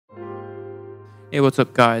Hey, what's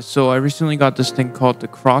up, guys? So I recently got this thing called the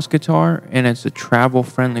Cross Guitar, and it's a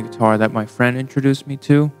travel-friendly guitar that my friend introduced me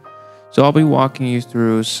to. So I'll be walking you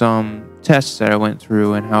through some tests that I went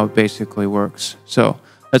through and how it basically works. So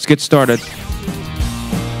let's get started.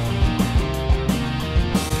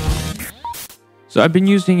 So I've been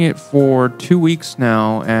using it for 2 weeks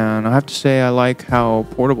now, and I have to say I like how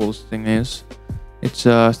portable this thing is. It's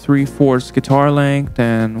a 3/4 guitar length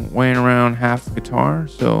and weighing around half a guitar,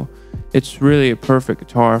 so it's really a perfect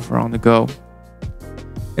guitar for on the go.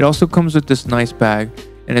 It also comes with this nice bag,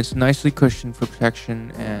 and it's nicely cushioned for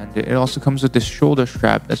protection, and it also comes with this shoulder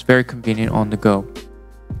strap that's very convenient on the go.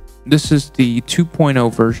 This is the 2.0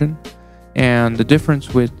 version, and the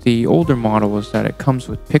difference with the older model is that it comes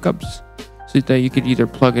with pickups, so that you could either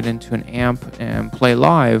plug it into an amp and play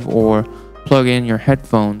live or plug in your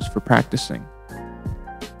headphones for practicing.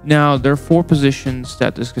 Now, there are 4 positions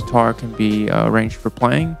that this guitar can be arranged for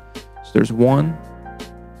playing. So there's 1,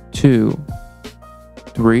 2,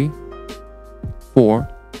 3, 4.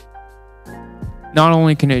 Not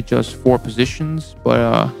only can it adjust 4 positions,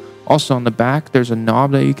 but also on the back, there's a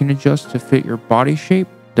knob that you can adjust to fit your body shape.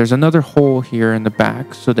 There's another hole here in the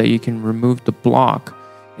back so that you can remove the block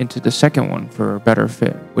into the second one for a better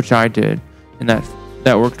fit, which I did, and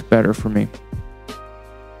that worked better for me.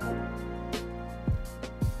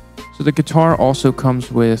 So the guitar also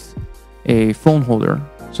comes with a phone holder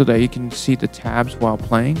so that you can see the tabs while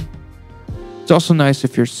playing. It's also nice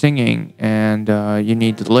if you're singing and you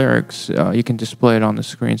need the lyrics, you can display it on the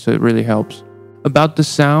screen, so it really helps. About the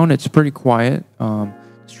sound, it's pretty quiet.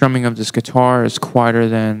 Strumming of this guitar is quieter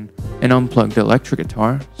than an unplugged electric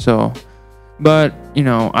guitar, but you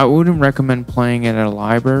know, I wouldn't recommend playing it at a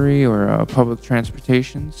library or a public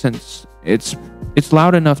transportation since it's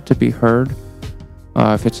loud enough to be heard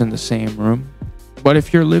if it's in the same room. But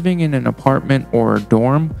if you're living in an apartment or a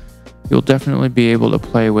dorm, you'll definitely be able to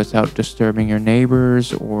play without disturbing your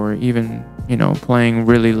neighbors or even, playing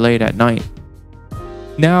really late at night.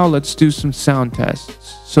 Now let's do some sound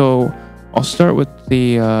tests. So I'll start with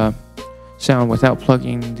the sound without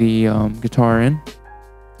plugging the guitar in.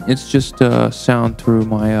 It's just sound through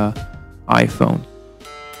my iPhone.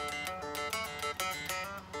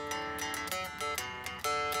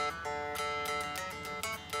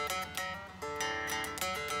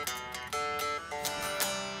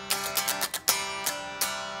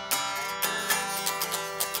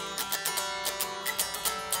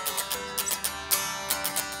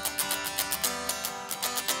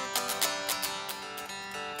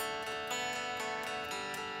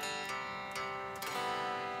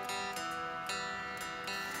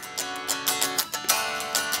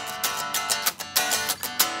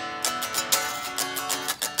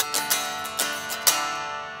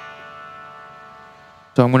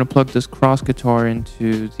 So I'm going to plug this cross guitar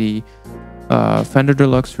into the Fender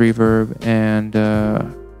Deluxe Reverb and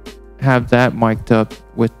have that mic'd up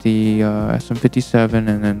with the SM57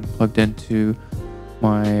 and then plugged into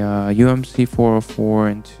my UMC 404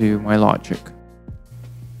 into my Logic.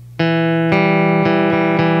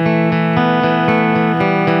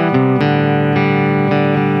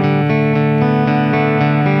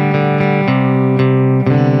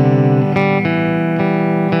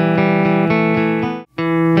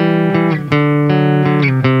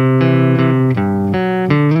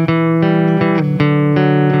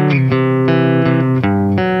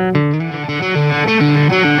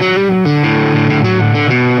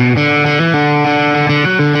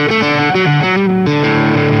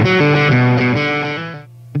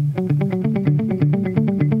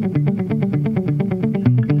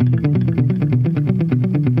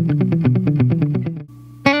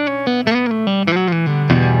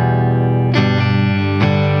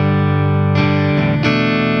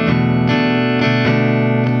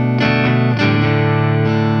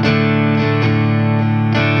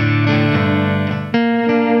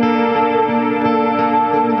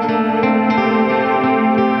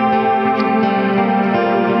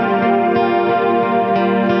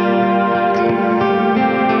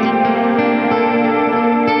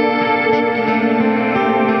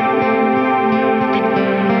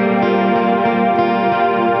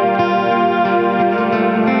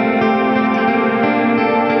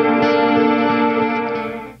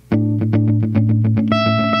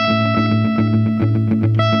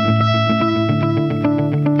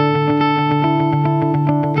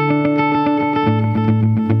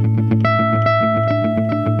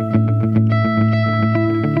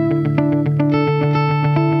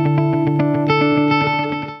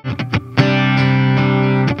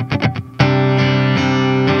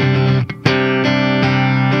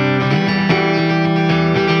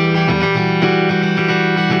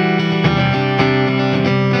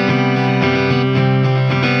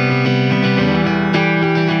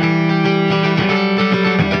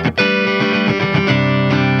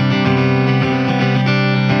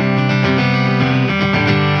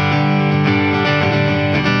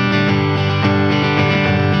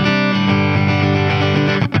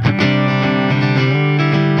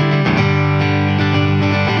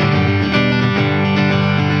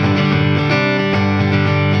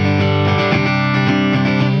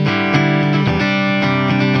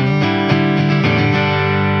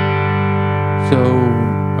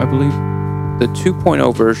 The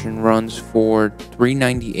 2.0 version runs for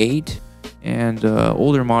 $398, and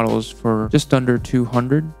older models for just under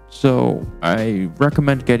 $200. So I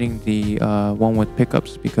recommend getting the one with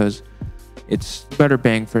pickups because it's better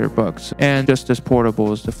bang for your bucks and just as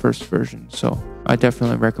portable as the first version. So I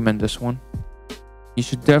definitely recommend this one. You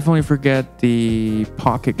should definitely forget the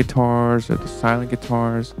pocket guitars or the silent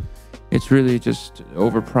guitars. It's really just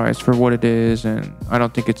overpriced for what it is, and I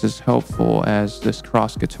don't think it's as helpful as this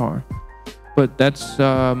cross guitar. But that's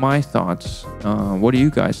my thoughts. What do you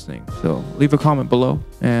guys think? So leave a comment below,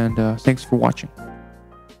 and thanks for watching.